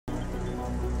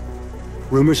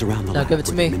Rumors around the Now lab give it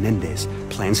to where me. Menendez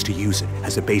plans to use it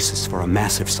as a basis for a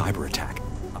massive cyber attack.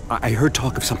 I heard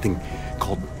talk of something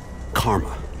called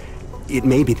Karma. It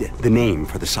may be the name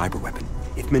for the cyber weapon.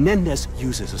 If Menendez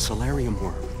uses a Solarium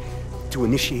worm to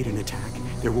initiate an attack,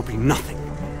 there will be nothing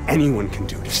anyone can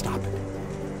do to stop it.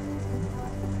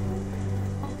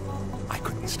 I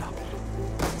couldn't stop it.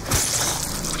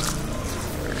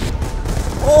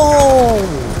 Oh!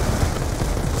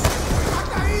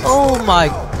 Oh my...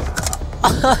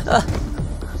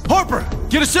 Harper,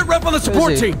 get a sit rep on the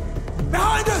support team.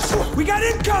 Behind us! We got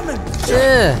incoming!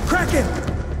 Yeah. Kraken!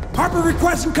 Harper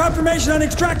requesting confirmation on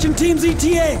extraction team's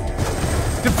ETA!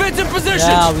 Defensive positions!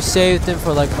 Yeah, we saved him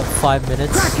for like 5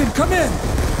 minutes. Kraken, come in!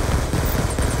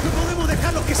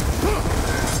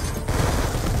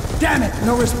 Damn it,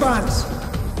 no response.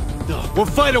 We'll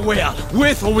fight our way out,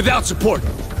 with or without support.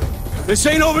 This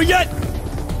ain't over yet!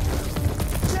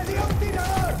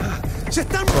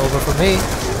 Over for me.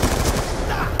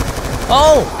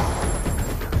 Oh!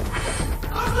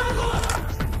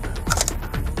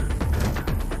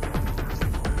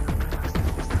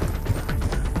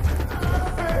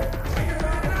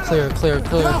 Clear, clear,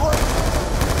 clear.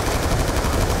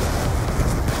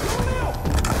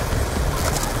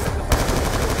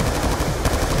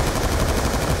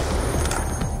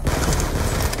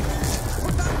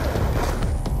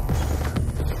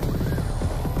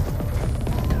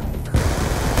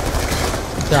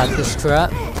 Got this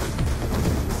trap.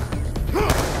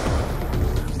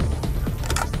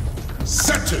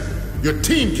 Section, your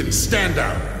team can stand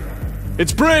out.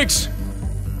 It's Briggs!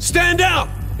 Stand out!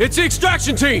 It's the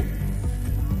extraction team!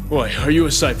 Boy, are you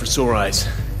a sight for sore eyes.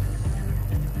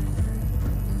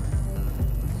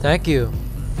 Thank you.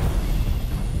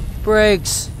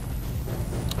 Briggs.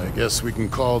 I guess we can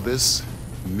call this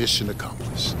mission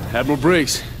accomplished. Admiral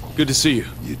Briggs, good to see you.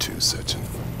 You too, Section.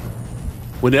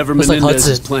 Whatever Looks like Menendez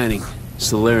is Hudson. planning,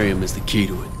 Solarium is the key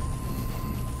to it.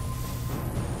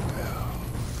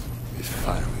 We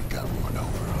finally got one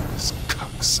over on this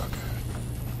cocksucker.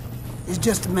 He's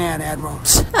just a man, Admiral.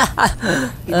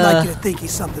 He'd like you to think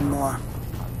he's something more.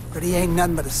 But he ain't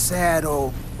nothing but a sad,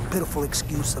 old, pitiful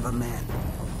excuse of a man.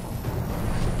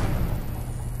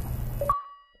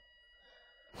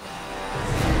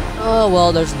 Oh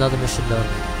well, there's another mission done.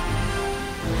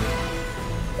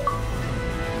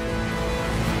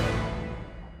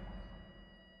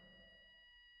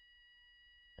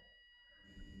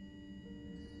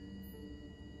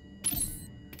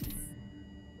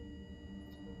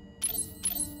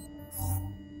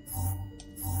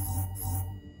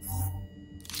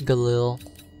 Galil.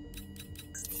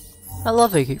 I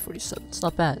love AK-47. It's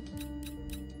not bad.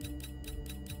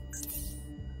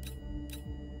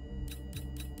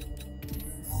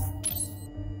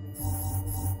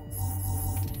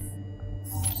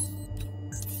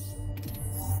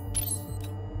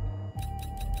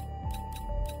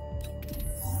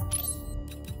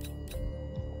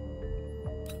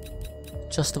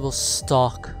 Adjustable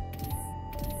stock.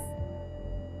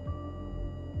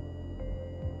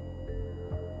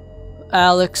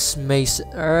 Alex Mason.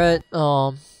 Alright,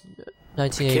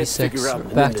 1986.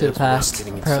 Back to the past,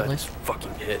 apparently.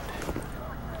 Fucking hit.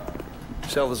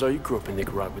 Salazar, you grew up in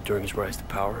Nicaragua during his rise to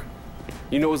power.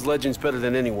 You know his legends better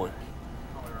than anyone.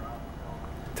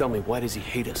 Tell me, why does he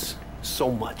hate us so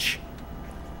much?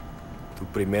 Tu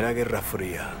primera guerra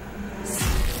fría.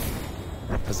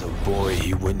 As a boy,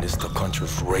 he witnessed the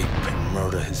country's rape and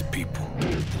murder his people.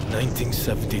 In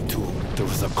 1972, there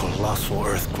was a colossal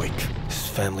earthquake. His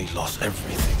family lost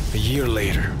everything. A year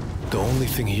later, the only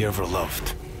thing he ever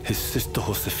loved, his sister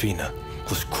Josefina,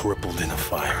 was crippled in a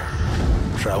fire.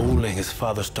 Raúl and his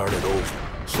father started over,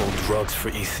 sold drugs for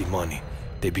easy money.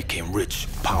 They became rich,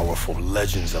 powerful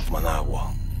legends of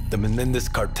Managua. The Menendez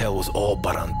cartel was all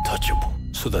but untouchable,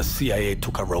 so the CIA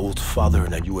took out Raúl's father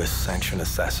in a US-sanctioned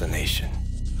assassination.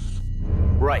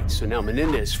 Right, so now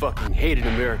Menendez fucking hated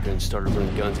America and started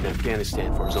running guns in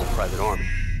Afghanistan for his own private army.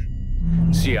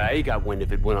 CIA got wind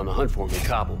of it, went on the hunt for him in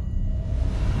Kabul.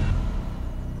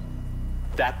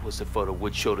 That was the photo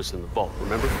Wood showed us in the vault,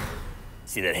 remember?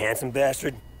 See that handsome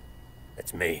bastard?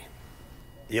 That's me.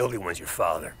 The only one's your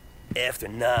father. After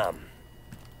Nam.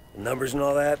 The numbers and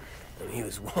all that, I mean, he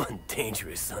was one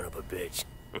dangerous son of a bitch.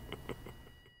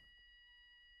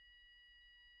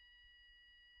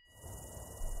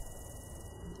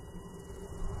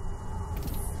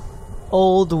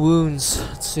 Old wounds.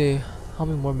 Let's see. How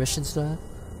many more missions do I have?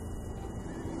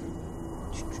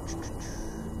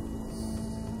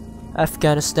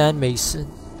 Afghanistan Mason.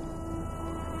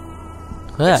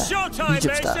 Yeah, It's showtime,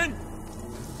 Egypt style. Mason!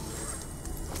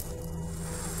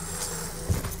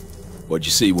 What'd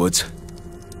you see, Woods?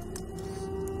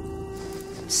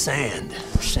 Sand.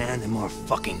 Sand and more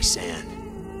fucking sand.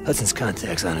 Hudson's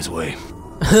contact's on his way.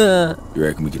 You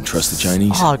reckon we can trust the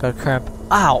Chinese? Oh, I got a cramp.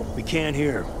 Ow. We can't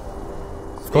hear.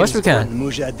 Of course we can. The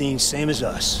Mujahideen, same as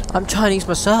us. I'm Chinese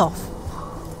myself.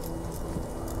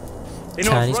 You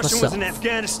know, Chinese if Russia myself. was in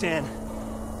Afghanistan,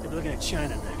 they'd be looking at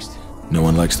China next. No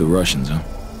one likes the Russians, huh?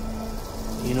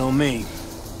 You know me.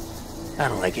 I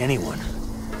don't like anyone.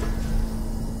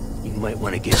 You might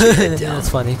want to get your head down. That's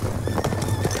funny.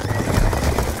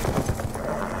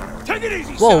 Take it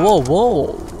easy, Whoa, son. whoa,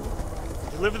 whoa.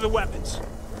 Deliver the weapons.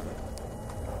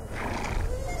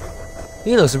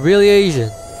 He looks really Asian.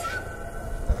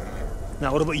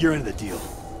 Now, what about your end of the deal?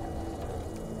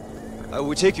 I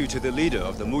will take you to the leader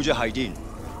of the Mujahideen.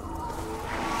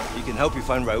 He can help you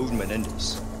find Raúl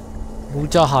Menendez.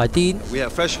 Mujahideen. We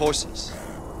have fresh horses.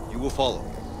 You will follow.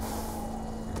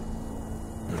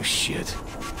 Oh, shit.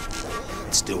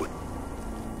 Let's do it.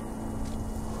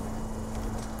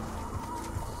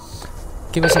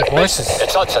 Give me some horses.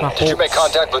 It's Hudson. Did you make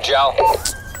contact with Zhao?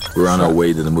 We're on our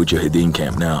way to the Mujahideen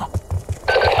camp now.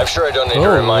 I'm sure I don't need to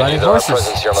Oh, remind you riding that horses. our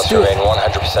presence here must Let's do it. remain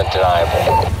 100%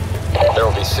 deniable. There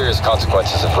will be serious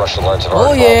consequences if Russia learns of our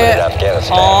Oh involvement yeah. in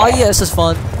Afghanistan. Oh yeah, this is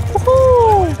fun.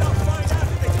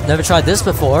 Woohoo! Never tried this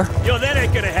before. Yo, that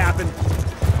ain't gonna happen.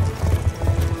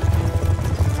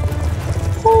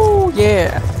 Ooh,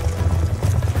 yeah.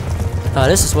 Now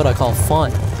this is what I call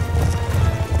fun.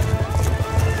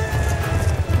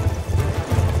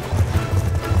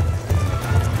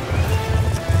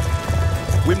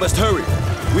 We must hurry.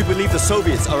 We believe the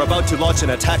Soviets are about to launch an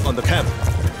attack on the camp.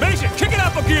 Mason, kick it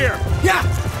up a gear! Yeah!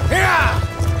 Yeah!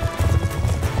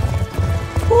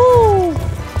 Woo!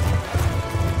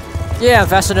 Yeah, I'm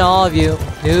faster than all of you,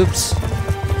 noobs.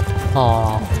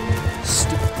 Aw,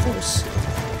 stupid horse.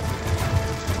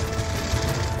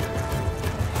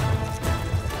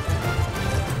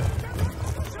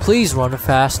 Please run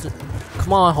fast.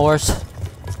 Come on, horse.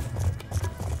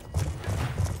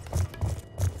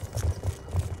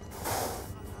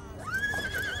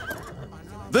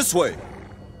 This way.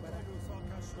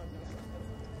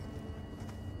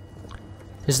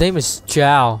 His name is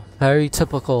Zhao. Very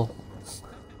typical.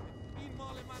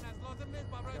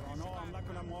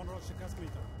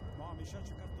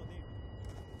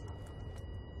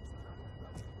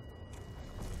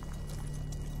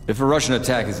 If a Russian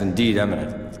attack is indeed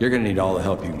imminent, you're gonna need all the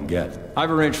help you can get.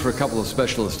 I've arranged for a couple of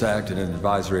specialists to act in an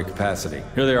advisory capacity.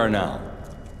 Here they are now.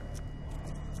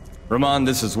 Rahman,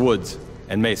 this is Woods,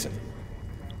 and Mason.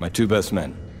 My two best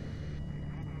men.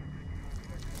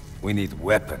 We need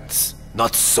weapons,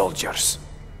 not soldiers.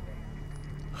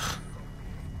 I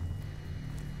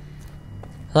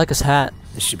like his hat.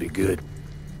 This should be good.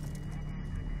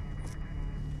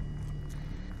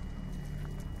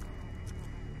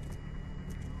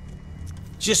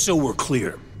 Just so we're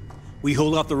clear, we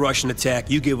hold off the Russian attack,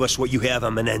 you give us what you have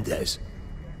on Menendez.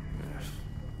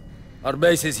 Our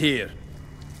base is here.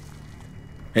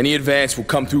 Any advance will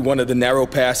come through one of the narrow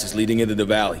passes leading into the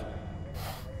valley.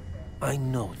 I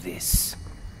know this.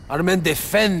 Our men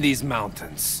defend these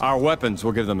mountains. Our weapons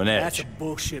will give them an That's edge. a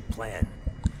bullshit plan.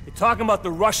 You're talking about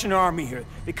the Russian army here.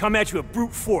 They come at you with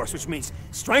brute force, which means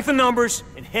strength in numbers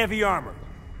and heavy armor.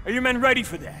 Are your men ready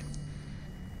for that?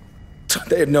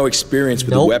 They have no experience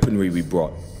with the weaponry we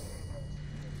brought.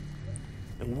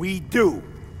 And we do.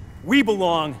 We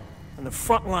belong on the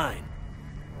front line.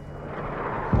 The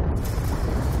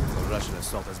Russian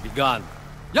assault has begun.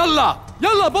 Yalla!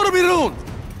 Yalla, Borobirun!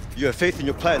 You have faith in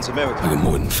your plans, America. I got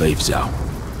more than faith, Zhao.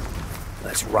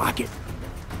 Let's rock it.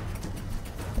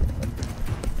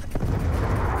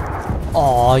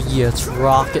 Aw, yeah, it's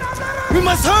rocket. We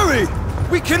must hurry!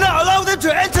 We cannot allow them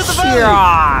to enter the valley!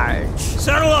 Charge!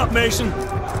 Settle up, Mason.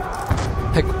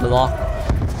 Pick up the lock.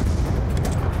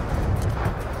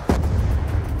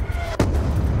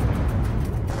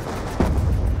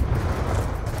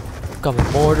 Coming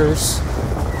mortars.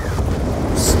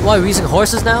 Why, are we using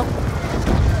horses now?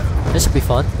 This should be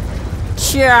fun.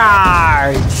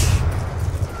 Charge!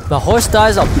 My horse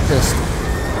dies, I'll be pissed.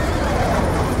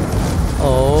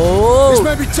 Oh! This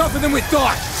may be tougher than we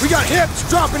thought. We got hips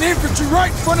dropping infantry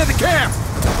right in front of the camp.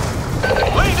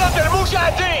 Lead up to the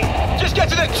Mujahideen! Just get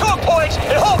to the choke points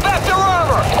and hold back their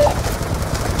armor!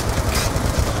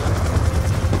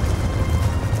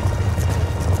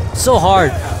 So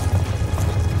hard.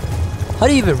 How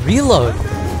do you even reload?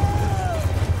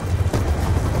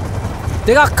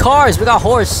 They got cars, we got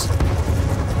horse.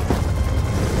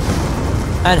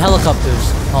 And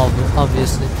helicopters,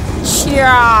 obviously.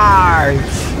 Charge!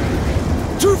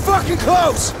 Too fucking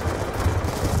close!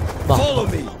 Follow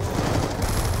me!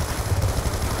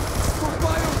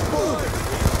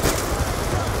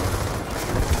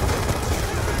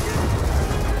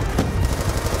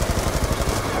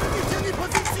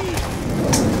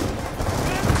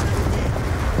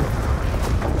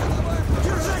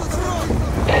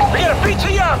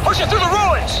 Pushing through the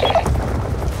ruins! You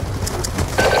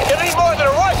need more than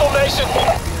a rifle, Mason!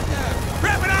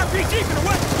 Grab an RPG for the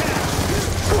weapon cache!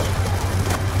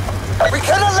 We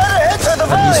cannot let it enter the I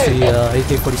valley! use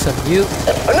the AK-47U.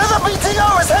 Another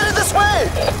BTO is headed this way!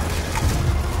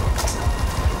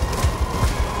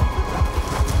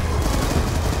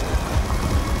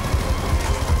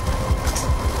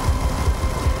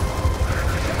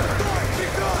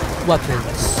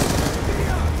 Weapons.